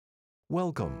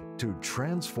Welcome to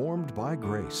Transformed by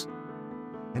Grace,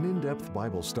 an in-depth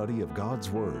Bible study of God's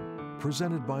Word,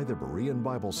 presented by the Berean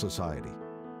Bible Society.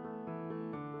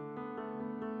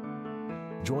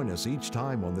 Join us each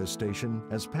time on this station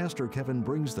as Pastor Kevin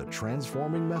brings the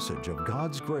transforming message of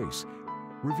God's grace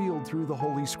revealed through the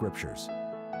Holy Scriptures.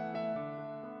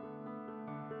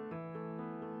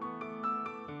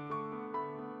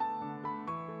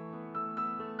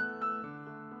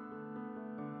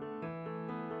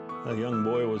 A young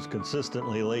boy was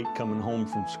consistently late coming home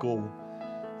from school.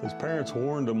 His parents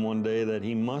warned him one day that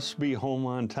he must be home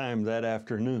on time that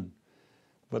afternoon.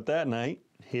 But that night,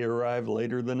 he arrived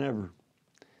later than ever.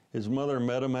 His mother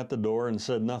met him at the door and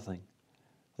said nothing.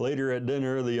 Later at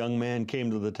dinner, the young man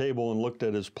came to the table and looked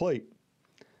at his plate.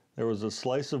 There was a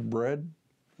slice of bread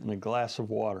and a glass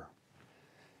of water.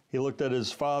 He looked at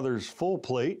his father's full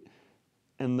plate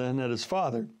and then at his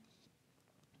father.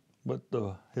 But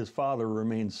his father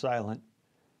remained silent,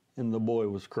 and the boy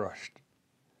was crushed.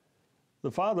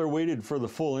 The father waited for the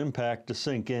full impact to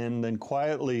sink in, then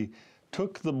quietly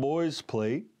took the boy's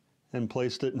plate and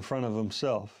placed it in front of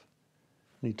himself.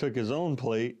 He took his own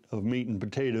plate of meat and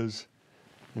potatoes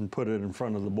and put it in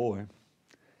front of the boy,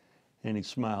 and he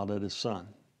smiled at his son.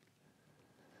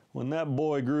 When that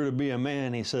boy grew to be a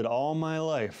man, he said, "All my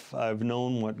life I've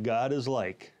known what God is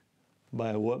like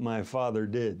by what my father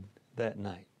did that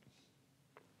night."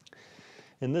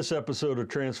 In this episode of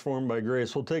Transformed by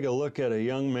Grace, we'll take a look at a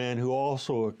young man who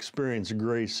also experienced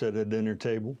grace at a dinner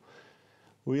table.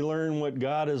 We learn what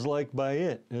God is like by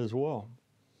it as well.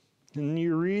 And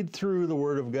you read through the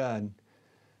Word of God,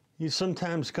 you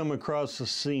sometimes come across a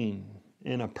scene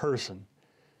in a person,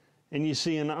 and you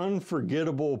see an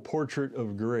unforgettable portrait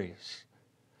of grace.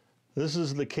 This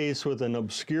is the case with an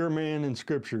obscure man in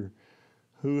Scripture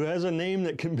who has a name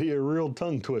that can be a real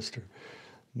tongue twister,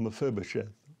 Mephibosheth.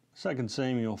 2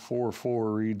 Samuel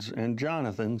 4:4 reads, "And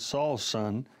Jonathan, Saul's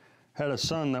son, had a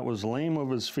son that was lame of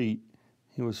his feet.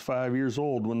 He was 5 years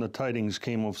old when the tidings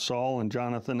came of Saul and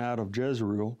Jonathan out of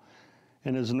Jezreel,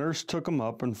 and his nurse took him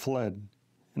up and fled.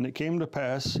 And it came to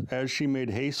pass, as she made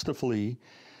haste to flee,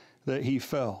 that he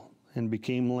fell and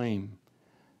became lame,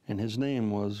 and his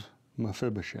name was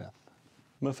Mephibosheth."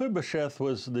 Mephibosheth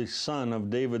was the son of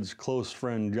David's close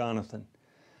friend Jonathan.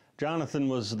 Jonathan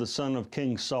was the son of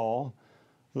King Saul.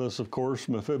 Thus, of course,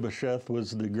 Mephibosheth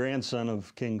was the grandson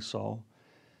of King Saul.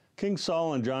 King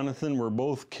Saul and Jonathan were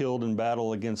both killed in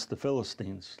battle against the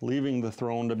Philistines, leaving the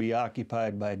throne to be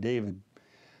occupied by David.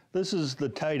 This is the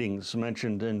tidings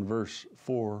mentioned in verse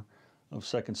 4 of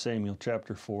 2 Samuel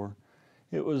chapter 4.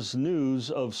 It was news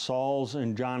of Saul's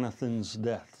and Jonathan's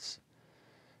deaths.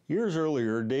 Years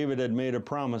earlier, David had made a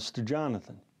promise to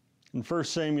Jonathan. In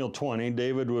 1 Samuel 20,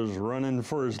 David was running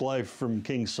for his life from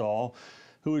King Saul,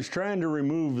 who was trying to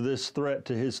remove this threat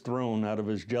to his throne out of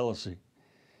his jealousy.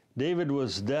 David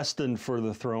was destined for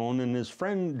the throne, and his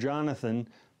friend Jonathan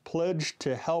pledged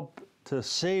to help to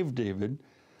save David,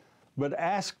 but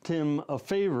asked him a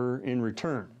favor in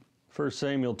return. 1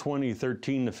 Samuel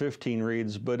 20:13-15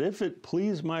 reads, "But if it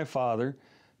please my father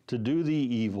to do thee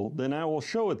evil, then I will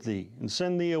show it thee, and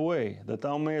send thee away, that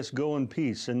thou mayest go in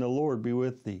peace, and the Lord be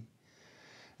with thee.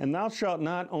 And thou shalt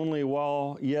not only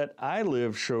while yet I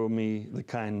live show me the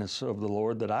kindness of the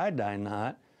Lord, that I die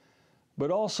not,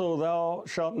 but also thou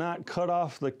shalt not cut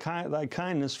off thy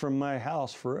kindness from my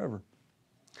house forever."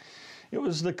 It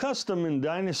was the custom in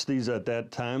dynasties at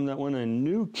that time that when a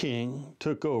new king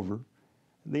took over,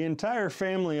 the entire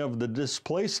family of the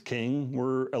displaced king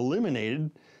were eliminated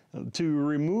to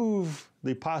remove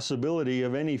the possibility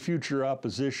of any future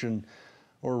opposition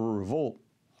or revolt.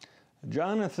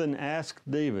 Jonathan asked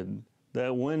David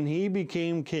that when he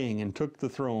became king and took the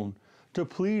throne, to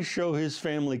please show his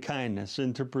family kindness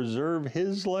and to preserve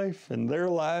his life and their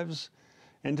lives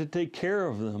and to take care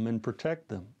of them and protect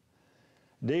them.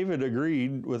 David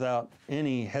agreed without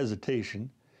any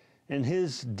hesitation, and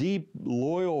his deep,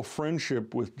 loyal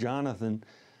friendship with Jonathan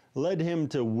led him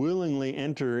to willingly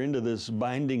enter into this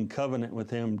binding covenant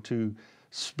with him to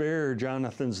spare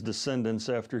Jonathan's descendants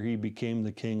after he became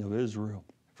the king of Israel.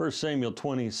 1 Samuel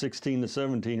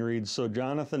 20:16-17 reads, "So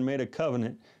Jonathan made a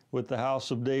covenant with the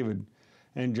house of David,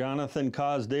 and Jonathan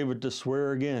caused David to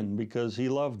swear again because he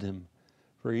loved him,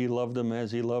 for he loved him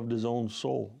as he loved his own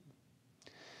soul."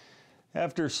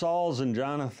 After Saul's and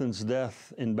Jonathan's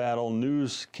death in battle,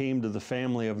 news came to the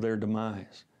family of their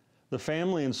demise. The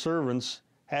family and servants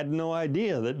had no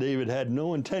idea that David had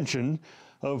no intention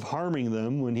of harming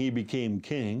them when he became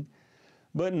king.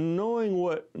 But knowing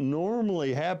what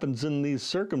normally happens in these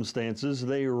circumstances,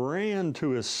 they ran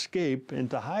to escape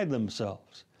and to hide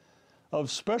themselves.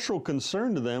 Of special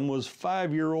concern to them was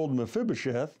 5-year-old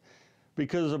Mephibosheth,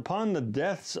 because upon the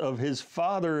deaths of his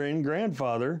father and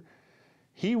grandfather,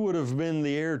 he would have been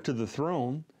the heir to the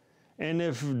throne. And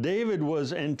if David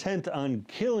was intent on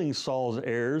killing Saul's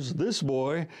heirs, this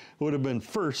boy would have been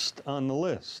first on the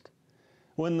list.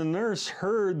 When the nurse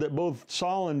heard that both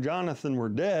Saul and Jonathan were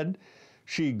dead,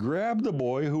 she grabbed the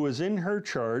boy who was in her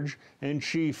charge, and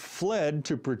she fled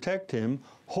to protect him,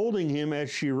 holding him as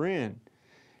she ran.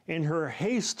 In her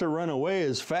haste to run away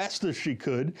as fast as she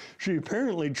could, she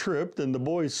apparently tripped, and the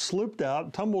boy slipped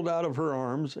out, tumbled out of her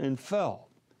arms, and fell.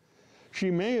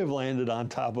 She may have landed on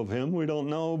top of him, we don't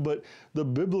know, but the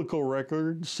biblical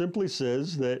record simply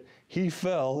says that he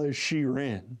fell as she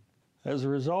ran. As a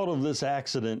result of this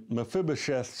accident,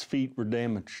 Mephibosheth's feet were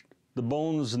damaged. The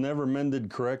bones never mended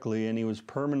correctly, and he was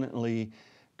permanently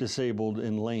disabled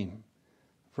and lame.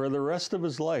 For the rest of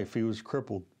his life, he was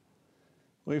crippled.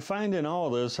 We find in all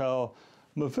this how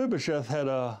Mephibosheth had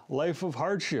a life of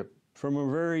hardship from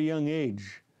a very young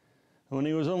age. When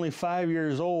he was only 5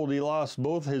 years old, he lost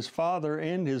both his father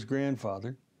and his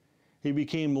grandfather. He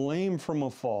became lame from a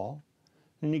fall,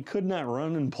 and he could not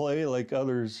run and play like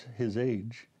others his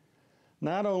age.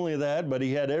 Not only that, but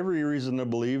he had every reason to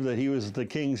believe that he was the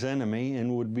king's enemy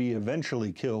and would be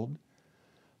eventually killed.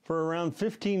 For around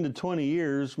 15 to 20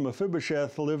 years,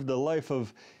 Mephibosheth lived a life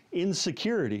of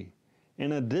insecurity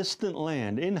in a distant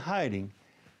land, in hiding,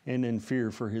 and in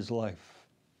fear for his life.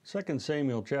 2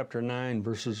 Samuel chapter 9,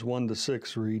 verses 1 to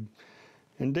 6 read,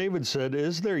 "And David said,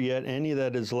 Is there yet any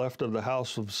that is left of the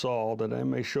house of Saul, that I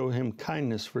may show him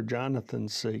kindness for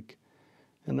Jonathan's sake?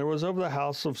 And there was of the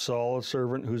house of Saul a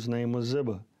servant whose name was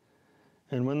Ziba.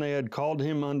 And when they had called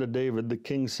him unto David, the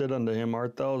king said unto him,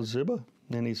 Art thou Ziba?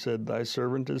 And he said, Thy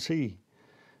servant is he.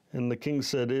 And the king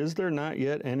said, Is there not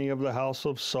yet any of the house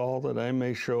of Saul, that I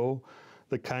may show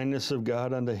the kindness of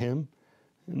God unto him?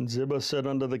 And Ziba said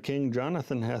unto the king,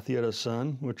 Jonathan hath yet a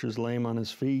son, which is lame on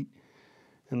his feet.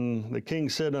 And the king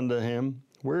said unto him,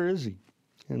 Where is he?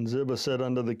 And Ziba said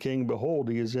unto the king, Behold,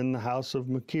 he is in the house of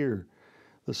Machir,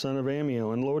 the son of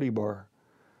Ammiel, in Lodebar.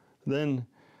 Then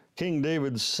King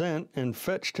David sent and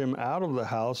fetched him out of the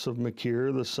house of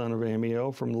Machir, the son of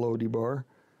Ammiel, from Lodebar.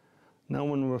 Now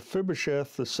when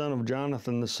Mephibosheth, the son of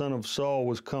Jonathan, the son of Saul,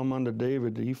 was come unto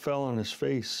David, he fell on his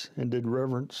face and did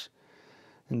reverence.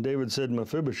 And David said,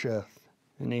 Mephibosheth.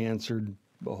 And he answered,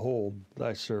 Behold,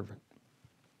 thy servant.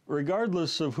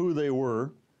 Regardless of who they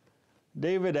were,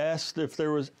 David asked if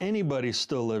there was anybody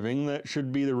still living that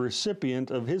should be the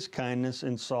recipient of his kindness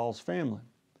in Saul's family.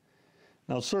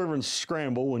 Now, servants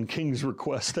scramble when kings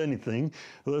request anything,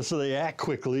 so they act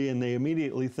quickly, and they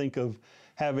immediately think of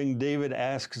having David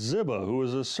ask Ziba, who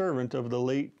was a servant of the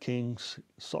late King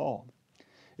Saul.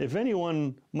 If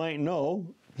anyone might know,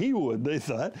 he would, they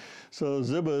thought. So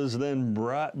Ziba is then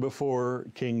brought before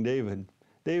King David.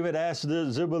 David asked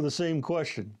Ziba the same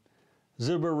question.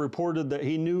 Ziba reported that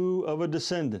he knew of a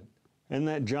descendant and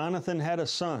that Jonathan had a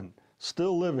son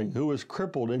still living who was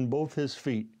crippled in both his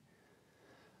feet.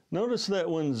 Notice that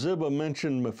when Ziba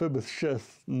mentioned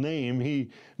Mephibosheth's name, he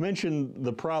mentioned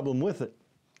the problem with it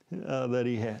that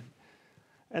he had.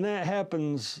 And that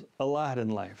happens a lot in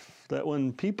life, that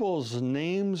when people's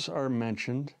names are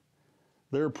mentioned,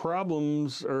 their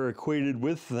problems are equated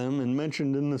with them and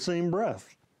mentioned in the same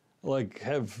breath. Like,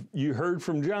 have you heard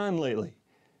from John lately?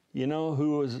 You know,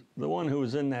 who was the one who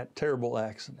was in that terrible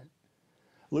accident.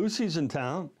 Lucy's in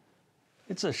town.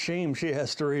 It's a shame she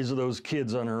has to raise those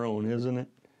kids on her own, isn't it?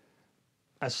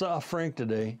 I saw Frank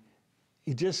today.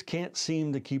 He just can't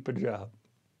seem to keep a job.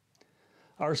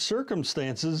 Our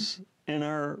circumstances and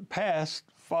our past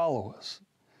follow us.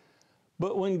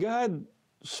 But when God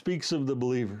speaks of the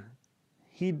believer,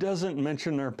 He doesn't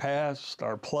mention our past,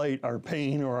 our plight, our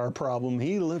pain, or our problem.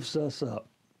 He lifts us up.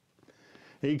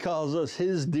 He calls us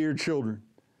His dear children,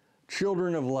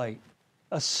 children of light,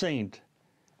 a saint,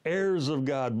 heirs of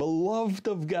God, beloved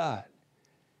of God,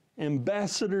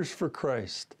 ambassadors for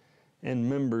Christ, and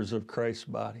members of Christ's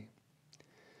body.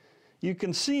 You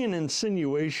can see an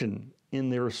insinuation in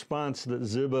the response that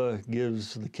Ziba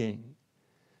gives the king.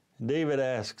 David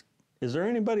asks, Is there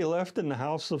anybody left in the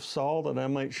house of Saul that I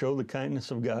might show the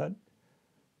kindness of God?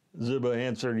 Ziba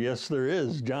answered, Yes, there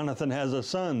is. Jonathan has a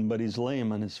son, but he's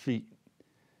lame on his feet.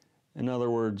 In other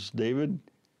words, David,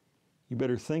 you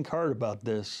better think hard about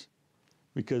this,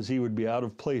 because he would be out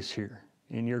of place here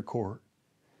in your court.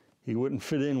 He wouldn't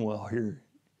fit in well here.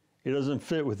 He doesn't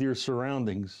fit with your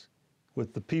surroundings,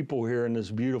 with the people here in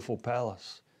this beautiful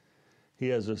palace. He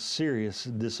has a serious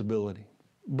disability.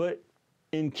 But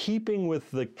in keeping with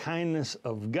the kindness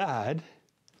of God,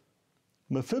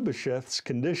 Mephibosheth's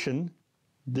condition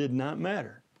did not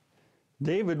matter.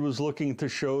 David was looking to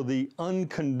show the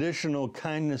unconditional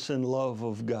kindness and love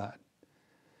of God.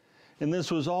 And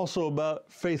this was also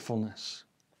about faithfulness,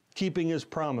 keeping his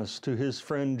promise to his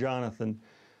friend Jonathan,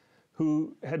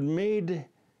 who had made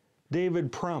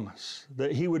David promise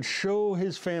that he would show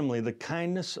his family the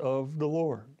kindness of the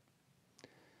Lord.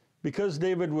 Because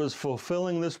David was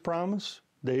fulfilling this promise,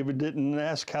 David didn't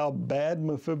ask how bad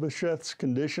Mephibosheth's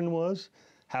condition was,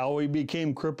 how he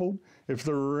became crippled, if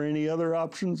there were any other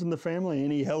options in the family,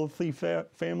 any healthy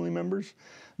family members.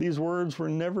 These words were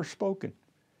never spoken.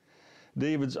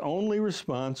 David's only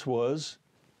response was,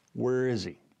 "Where is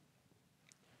he?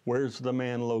 Where's the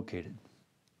man located?"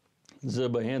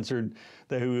 Ziba answered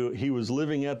that he was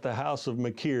living at the house of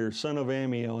Machir, son of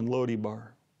Ammiel, in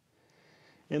Lodibar.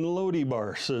 In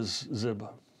Lodibar, says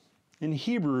Ziba. In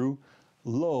Hebrew,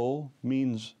 lo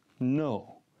means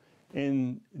no,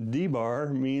 and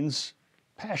Debar means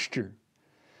pasture.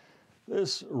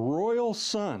 This royal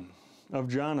son of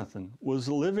Jonathan was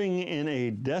living in a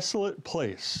desolate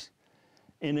place,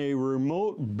 in a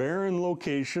remote, barren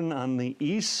location on the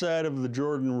east side of the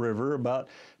Jordan River, about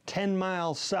 10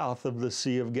 miles south of the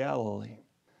Sea of Galilee.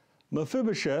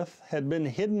 Mephibosheth had been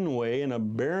hidden away in a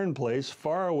barren place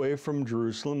far away from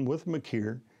Jerusalem with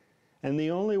Machir, and the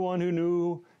only one who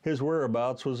knew his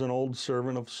whereabouts was an old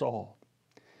servant of Saul.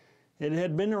 It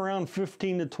had been around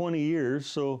 15 to 20 years,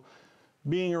 so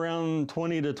being around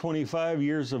 20 to 25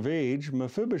 years of age,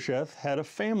 Mephibosheth had a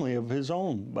family of his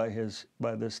own by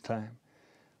this time.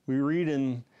 We read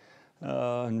in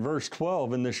verse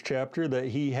 12 in this chapter that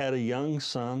he had a young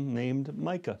son named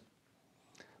Micah.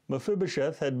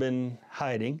 Mephibosheth had been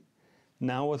hiding,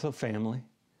 now with a family,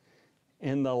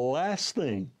 and the last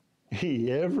thing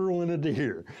he ever wanted to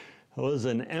hear was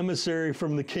an emissary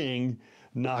from the king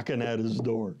knocking at his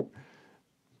door.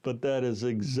 But that is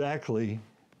exactly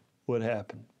what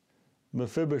happened.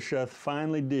 Mephibosheth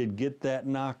finally did get that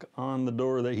knock on the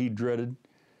door that he dreaded,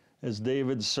 as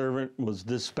David's servant was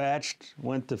dispatched,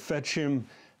 went to fetch him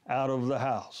out of the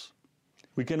house.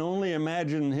 We can only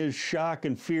imagine his shock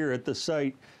and fear at the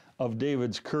sight of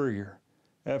David's courier.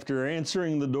 After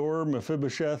answering the door,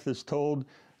 Mephibosheth is told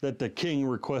that the king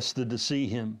requested to see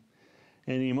him.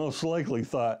 And he most likely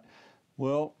thought,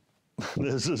 well,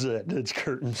 this is it. It's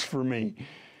curtains for me.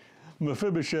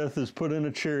 Mephibosheth is put in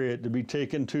a chariot to be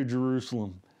taken to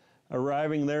Jerusalem.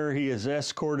 Arriving there, he is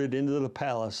escorted into the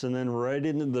palace and then right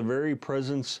into the very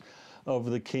presence of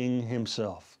the king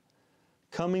himself.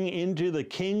 Coming into the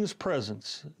king's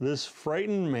presence, this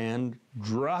frightened man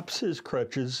drops his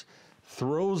crutches,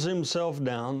 throws himself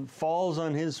down, falls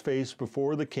on his face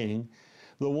before the king,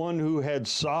 the one who had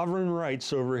sovereign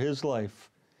rights over his life.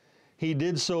 He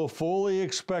did so fully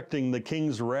expecting the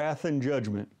king's wrath and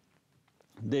judgment.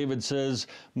 David says,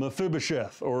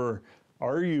 "Mephibosheth," or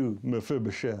 "Are you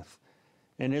Mephibosheth?"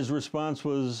 And his response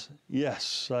was,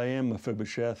 "Yes, I am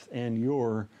Mephibosheth, and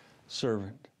your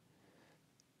servant."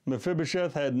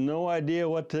 Mephibosheth had no idea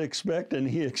what to expect, and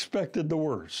he expected the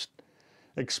worst.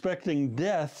 Expecting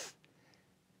death,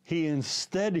 he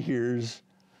instead hears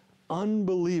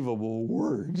unbelievable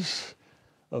words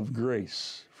of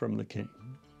grace from the king.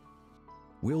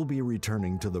 We'll be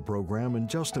returning to the program in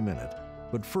just a minute,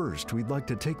 but first we'd like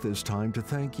to take this time to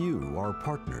thank you, our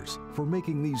partners, for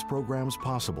making these programs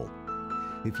possible.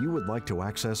 If you would like to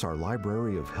access our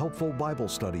library of helpful Bible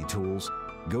study tools,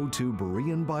 go to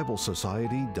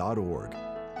BereanBibleSociety.org.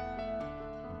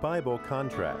 Bible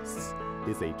Contrasts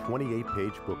is a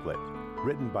 28-page booklet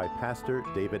written by Pastor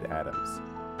David Adams.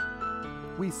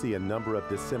 We see a number of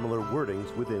dissimilar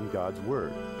wordings within God's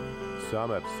Word. Some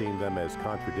have seen them as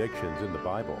contradictions in the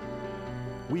Bible.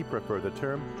 We prefer the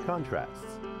term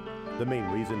contrasts. The main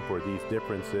reason for these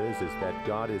differences is that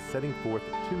God is setting forth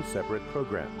two separate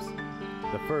programs.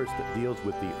 The first deals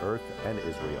with the earth and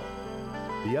Israel.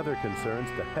 The other concerns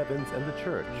the heavens and the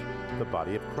church, the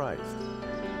body of Christ.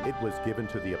 It was given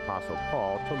to the Apostle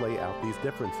Paul to lay out these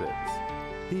differences.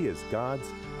 He is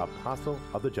God's Apostle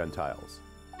of the Gentiles.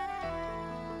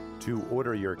 To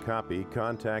order your copy,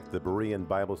 contact the Berean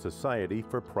Bible Society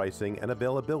for pricing and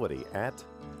availability at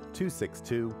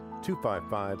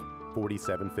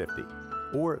 262-255-4750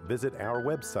 or visit our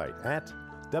website at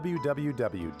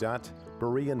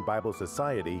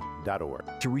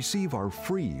www.BereanBibleSociety.org. To receive our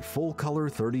free full-color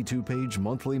 32-page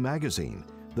monthly magazine,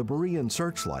 The Berean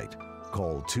Searchlight,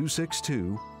 call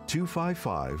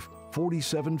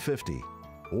 262-255-4750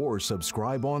 or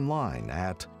subscribe online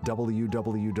at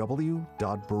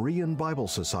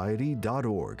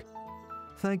www.BereanBibleSociety.org.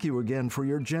 Thank you again for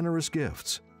your generous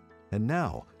gifts. And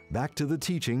now, back to the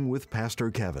teaching with Pastor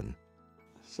Kevin.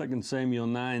 2 Samuel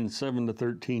 9,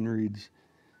 7-13 reads,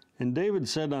 And David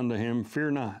said unto him,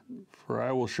 Fear not, for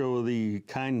I will show thee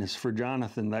kindness for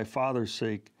Jonathan thy father's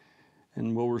sake,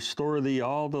 and will restore thee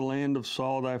all the land of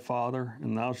Saul thy father,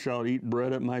 and thou shalt eat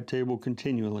bread at my table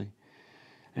continually.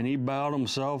 And he bowed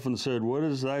himself and said, What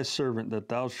is thy servant, that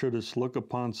thou shouldest look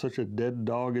upon such a dead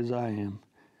dog as I am?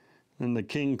 Then the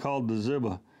king called to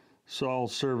Ziba,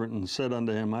 Saul's servant, and said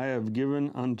unto him, I have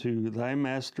given unto thy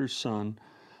master's son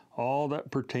all that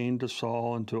pertained to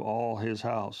Saul and to all his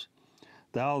house.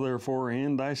 Thou therefore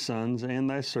and thy sons and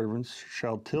thy servants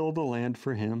shalt till the land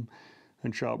for him,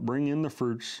 and shalt bring in the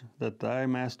fruits, that thy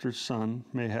master's son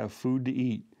may have food to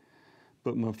eat.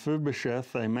 But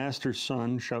Mephibosheth, thy master's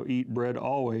son, shall eat bread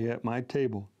always at my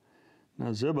table.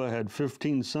 Now Ziba had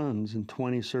 15 sons and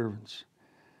 20 servants.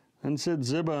 Then said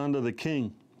Ziba unto the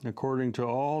king, According to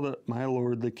all that my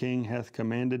lord the king hath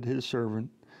commanded his servant,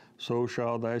 so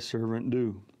shall thy servant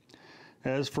do.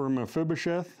 As for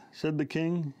Mephibosheth, said the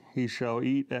king, he shall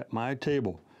eat at my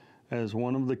table, as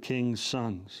one of the king's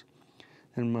sons.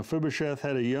 And Mephibosheth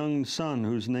had a young son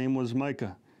whose name was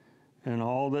Micah, and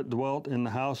all that dwelt in the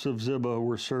house of Ziba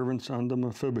were servants unto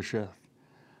Mephibosheth.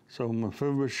 So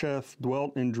Mephibosheth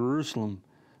dwelt in Jerusalem,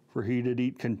 for he did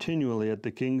eat continually at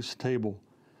the king's table,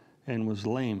 and was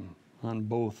lame on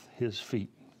both his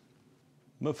feet.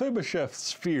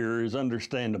 Mephibosheth's fear is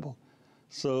understandable.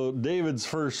 So David's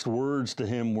first words to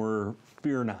him were,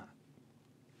 Fear not.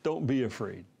 Don't be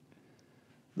afraid.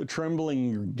 The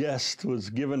trembling guest was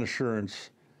given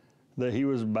assurance that he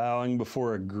was bowing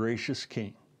before a gracious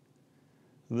king.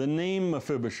 The name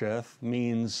Mephibosheth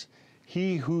means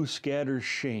he who scatters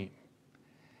shame.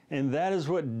 And that is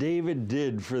what David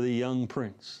did for the young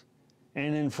prince.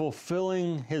 And in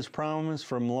fulfilling his promise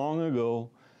from long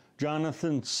ago,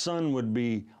 Jonathan's son would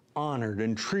be honored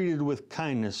and treated with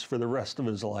kindness for the rest of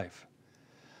his life.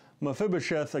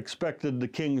 Mephibosheth expected the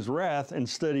king's wrath,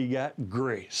 instead he got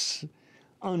grace.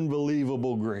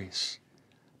 Unbelievable grace.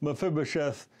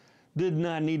 Mephibosheth did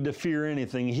not need to fear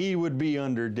anything. He would be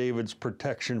under David's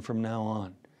protection from now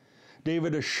on.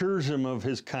 David assures him of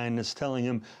his kindness, telling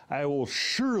him, I will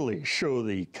surely show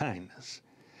thee kindness.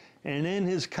 And in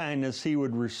his kindness he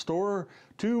would restore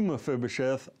to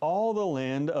Mephibosheth all the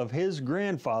land of his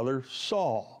grandfather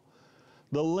Saul,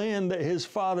 the land that his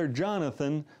father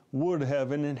Jonathan would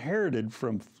have inherited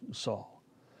from Saul.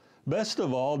 Best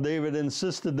of all, David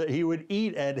insisted that he would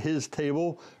eat at his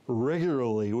table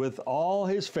regularly with all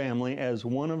his family as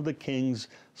one of the king's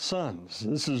sons.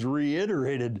 This is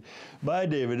reiterated by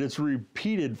David. It's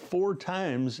repeated 4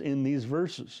 times in these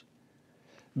verses.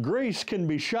 Grace can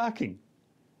be shocking,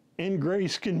 and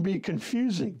grace can be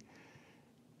confusing.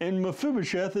 And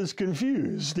Mephibosheth is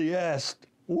confused. He asked,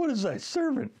 What is thy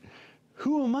servant?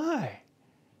 Who am I?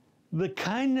 The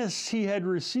kindness he had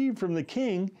received from the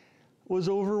king was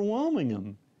overwhelming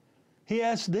him. He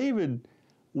asked David,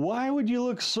 Why would you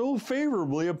look so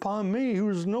favorably upon me,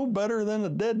 who's no better than a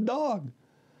dead dog?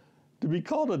 To be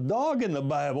called a dog in the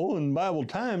Bible, in Bible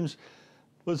times,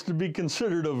 was to be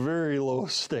considered a very low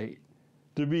state,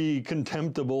 to be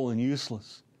contemptible and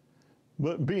useless.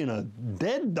 But being a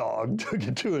dead dog took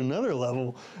it to another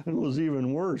level and was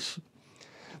even worse.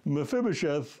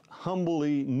 Mephibosheth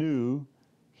humbly knew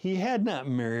he had not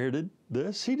merited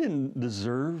this. He didn't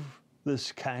deserve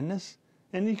this kindness,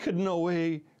 and he could no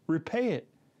way repay it.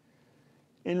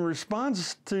 In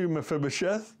response to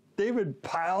Mephibosheth, David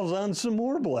piles on some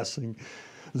more blessing.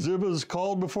 Ziba's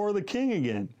called before the king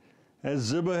again. As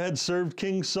Ziba had served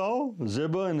King Saul,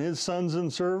 Ziba and his sons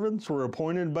and servants were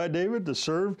appointed by David to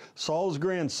serve Saul's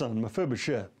grandson,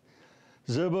 Mephibosheth.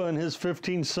 Ziba and his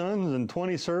 15 sons and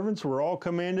 20 servants were all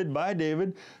commanded by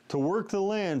David to work the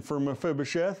land for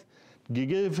Mephibosheth, to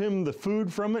give him the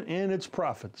food from it and its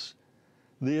profits.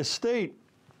 The estate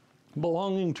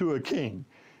belonging to a king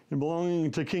and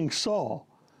belonging to King Saul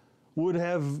would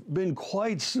have been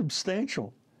quite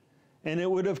substantial. And it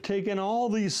would have taken all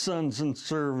these sons and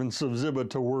servants of Ziba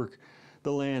to work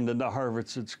the land and to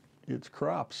harvest its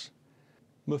crops.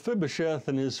 Mephibosheth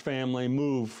and his family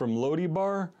moved from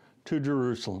Lodebar to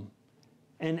Jerusalem.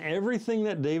 And everything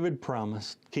that David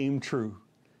promised came true.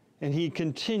 And he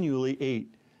continually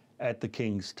ate at the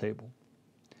king's table.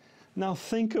 Now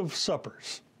think of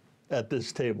suppers at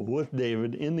this table with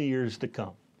David in the years to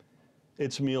come.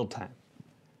 It's mealtime.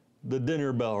 The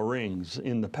dinner bell rings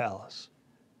in the palace.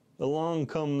 Along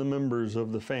come the members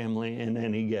of the family and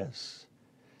any guests.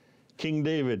 King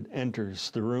David enters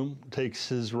the room, takes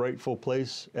his rightful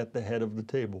place at the head of the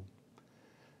table.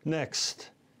 Next,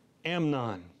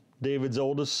 Amnon, David's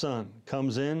oldest son,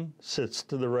 comes in, sits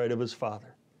to the right of his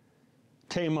father.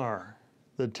 Tamar,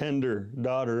 the tender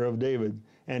daughter of David,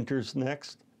 enters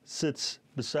next, sits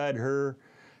beside her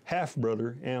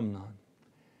half-brother Amnon.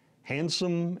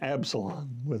 Handsome Absalom,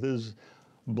 with his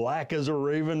black as a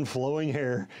raven flowing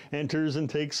hair, enters and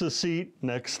takes a seat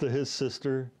next to his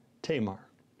sister Tamar.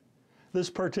 This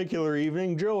particular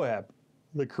evening, Joab,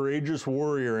 the courageous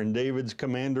warrior and David's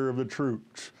commander of the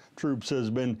troops, has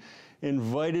been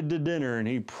invited to dinner, and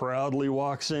he proudly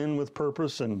walks in with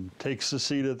purpose and takes a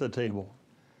seat at the table.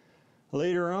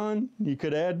 Later on, you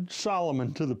could add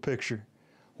Solomon to the picture,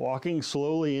 walking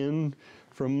slowly in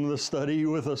from the study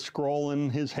with a scroll in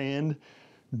his hand.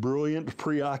 Brilliant,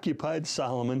 preoccupied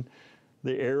Solomon,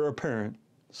 the heir apparent,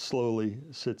 slowly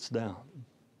sits down.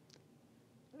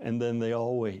 And then they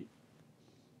all wait.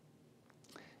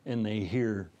 And they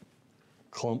hear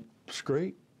clump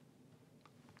scrape,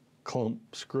 clump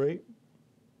scrape,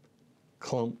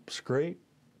 clump scrape.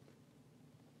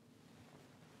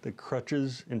 The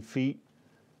crutches and feet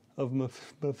of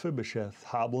Mephibosheth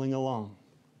hobbling along.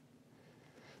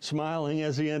 Smiling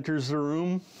as he enters the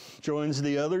room, joins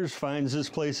the others, finds his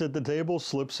place at the table,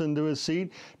 slips into his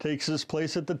seat, takes his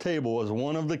place at the table as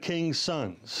one of the king's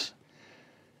sons.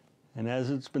 And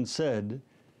as it's been said,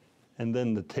 and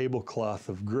then the tablecloth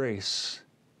of grace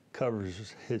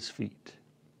covers his feet.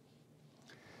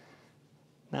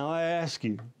 Now I ask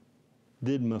you,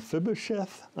 did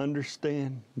Mephibosheth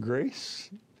understand grace?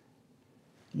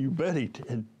 You bet he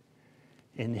did.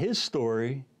 And his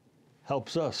story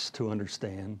helps us to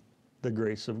understand the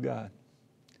grace of God.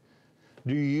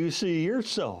 Do you see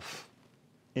yourself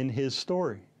in his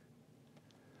story?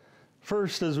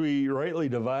 First, as we rightly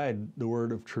divide the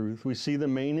word of truth, we see the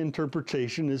main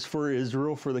interpretation is for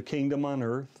Israel, for the kingdom on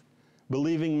earth.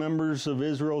 Believing members of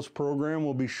Israel's program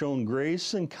will be shown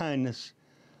grace and kindness,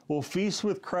 will feast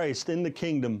with Christ in the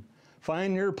kingdom,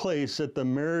 find their place at the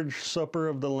marriage supper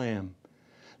of the Lamb.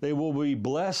 They will be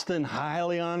blessed and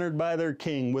highly honored by their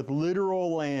king with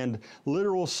literal land,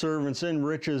 literal servants and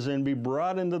riches, and be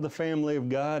brought into the family of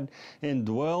God and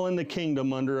dwell in the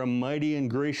kingdom under a mighty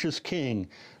and gracious king,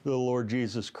 the Lord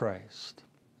Jesus Christ.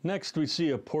 Next, we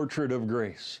see a portrait of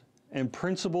grace and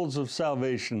principles of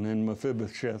salvation in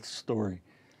Mephibosheth's story.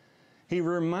 He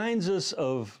reminds us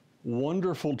of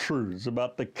wonderful truths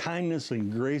about the kindness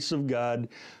and grace of God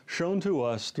shown to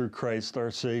us through Christ our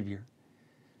Savior.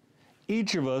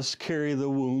 Each of us carry the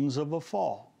wounds of a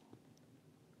fall.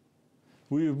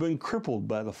 We have been crippled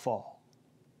by the fall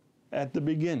at the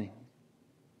beginning,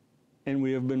 and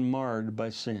we have been marred by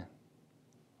sin.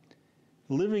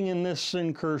 Living in this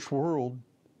sin-cursed world,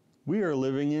 we are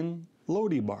living in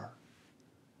Lo-debar,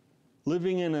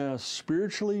 living in a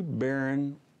spiritually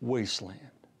barren wasteland.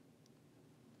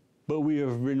 But we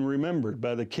have been remembered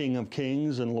by the King of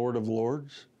Kings and Lord of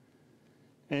Lords.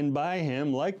 And by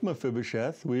him, like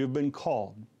Mephibosheth, we have been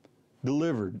called,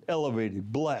 delivered,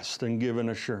 elevated, blessed, and given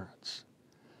assurance.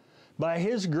 By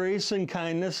his grace and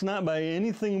kindness, not by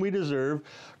anything we deserve,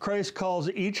 Christ calls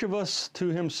each of us to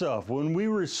himself. When we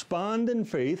respond in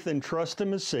faith and trust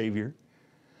him as Savior,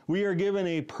 we are given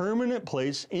a permanent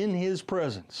place in his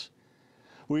presence.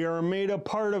 We are made a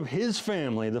part of his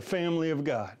family, the family of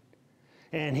God.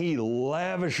 And he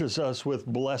lavishes us with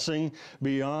blessing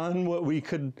beyond what we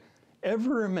could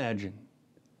ever imagine.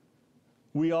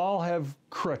 We all have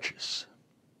crutches.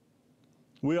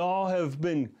 We all have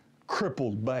been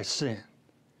crippled by sin.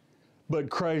 But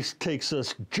Christ takes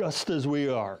us just as we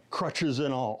are, crutches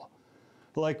and all.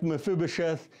 Like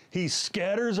Mephibosheth, he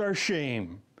scatters our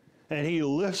shame and he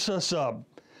lifts us up.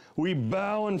 We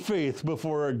bow in faith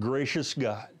before a gracious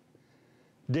God.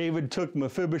 David took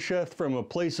Mephibosheth from a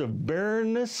place of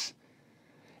barrenness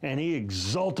and he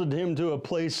exalted him to a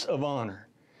place of honor.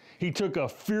 He took a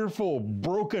fearful,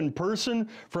 broken person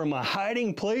from a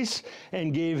hiding place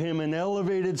and gave him an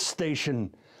elevated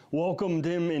station, welcomed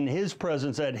him in his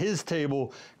presence at his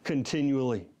table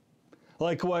continually.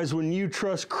 Likewise, when you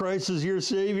trust Christ as your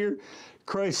Savior,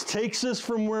 Christ takes us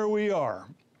from where we are,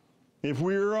 if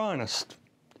we are honest,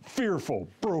 fearful,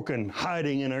 broken,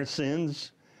 hiding in our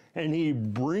sins, and he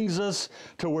brings us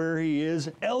to where he is,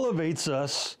 elevates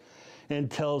us, and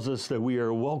tells us that we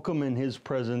are welcome in his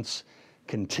presence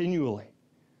continually.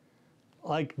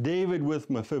 Like David with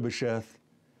Mephibosheth,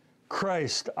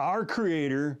 Christ, our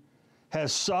Creator,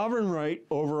 has sovereign right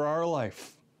over our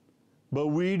life, but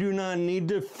we do not need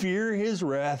to fear his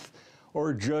wrath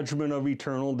or judgment of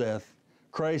eternal death.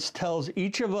 Christ tells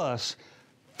each of us,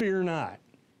 fear not.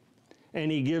 And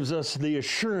he gives us the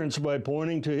assurance by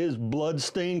pointing to his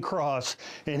blood-stained cross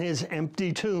and his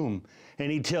empty tomb. And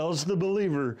he tells the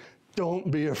believer,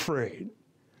 don't be afraid.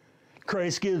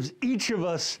 Christ gives each of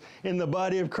us in the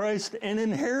body of Christ an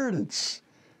inheritance.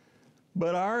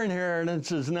 But our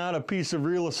inheritance is not a piece of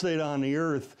real estate on the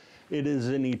earth It is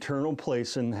an eternal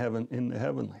place in heaven, in the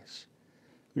heavenlies.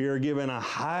 We are given a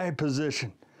high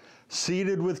position,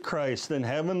 seated with Christ in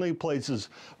heavenly places,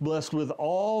 blessed with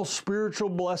all spiritual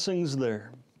blessings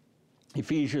there.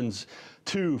 Ephesians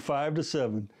 2,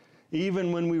 5-7.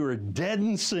 Even when we were dead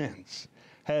in sins,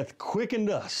 hath quickened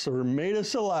us, or made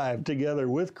us alive together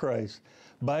with Christ.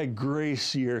 By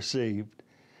grace ye are saved,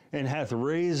 and hath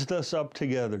raised us up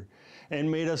together,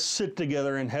 and made us sit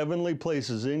together in heavenly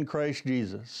places in Christ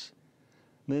Jesus.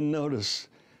 Then notice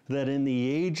that in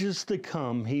the ages to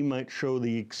come he might show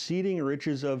the exceeding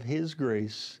riches of his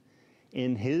grace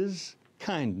in his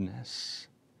kindness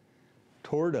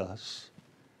toward us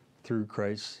through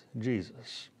Christ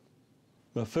Jesus.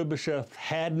 Mephibosheth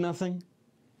had nothing,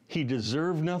 he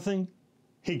deserved nothing,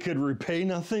 he could repay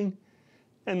nothing,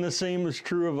 and the same is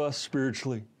true of us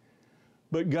spiritually.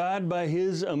 But God, by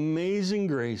his amazing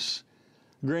grace,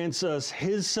 grants us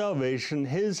his salvation,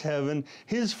 his heaven,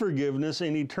 his forgiveness,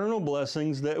 and eternal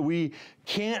blessings that we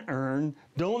can't earn,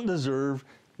 don't deserve,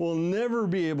 will never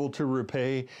be able to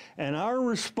repay. And our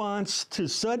response to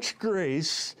such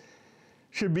grace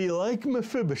should be like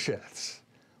Mephibosheth's.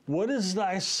 What is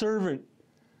thy servant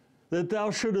that thou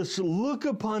shouldest look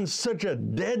upon such a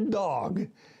dead dog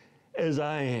as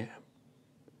I am?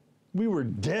 We were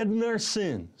dead in our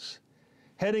sins,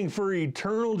 heading for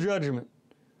eternal judgment.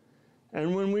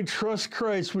 And when we trust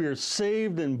Christ, we are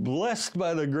saved and blessed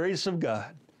by the grace of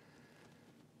God.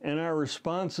 And our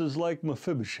response is like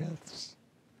Mephibosheth's.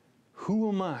 Who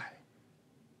am I?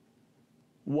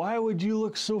 Why would you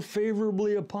look so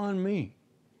favorably upon me?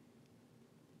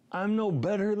 I'm no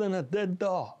better than a dead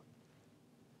dog.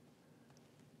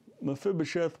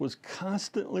 Mephibosheth was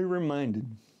constantly reminded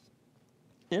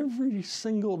every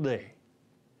single day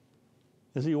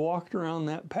as he walked around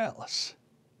that palace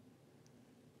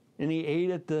and he ate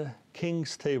at the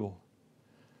king's table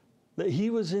that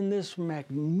he was in this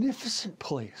magnificent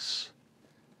place,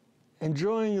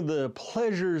 enjoying the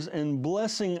pleasures and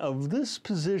blessing of this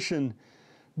position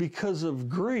because of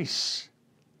grace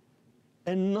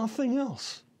and nothing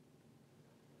else.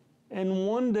 And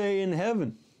one day in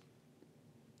heaven,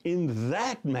 in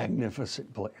that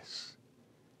magnificent place,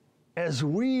 as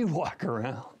we walk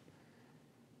around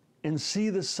and see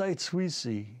the sights we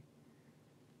see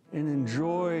and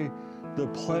enjoy the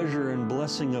pleasure and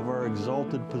blessing of our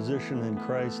exalted position in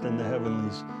Christ in the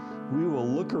heavenlies, we will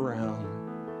look around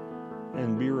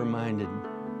and be reminded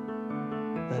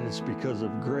that it's because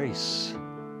of grace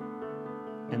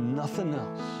and nothing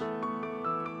else.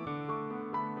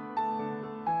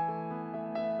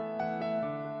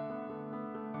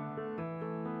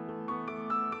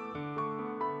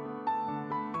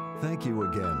 Thank you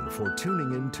again for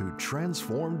tuning in to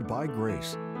Transformed by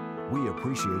Grace. We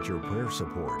appreciate your prayer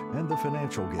support and the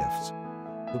financial gifts.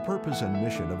 The purpose and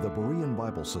mission of the Berean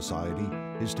Bible Society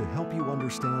is to help you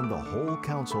understand the whole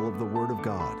counsel of the Word of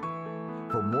God.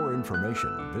 For more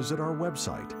information, visit our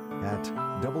website at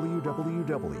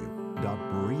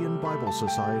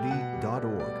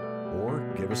www.bereanbiblesociety.org or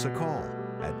give us a call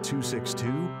at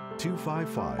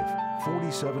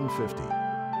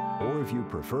 262-255-4750. Or if you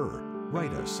prefer,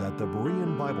 write us at the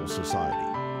Berean Bible Society,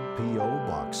 P.O.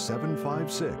 Box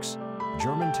 756,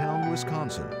 Germantown,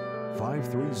 Wisconsin,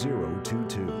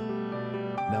 53022.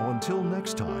 Now until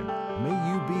next time, may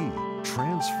you be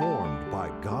transformed by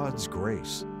God's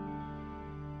grace.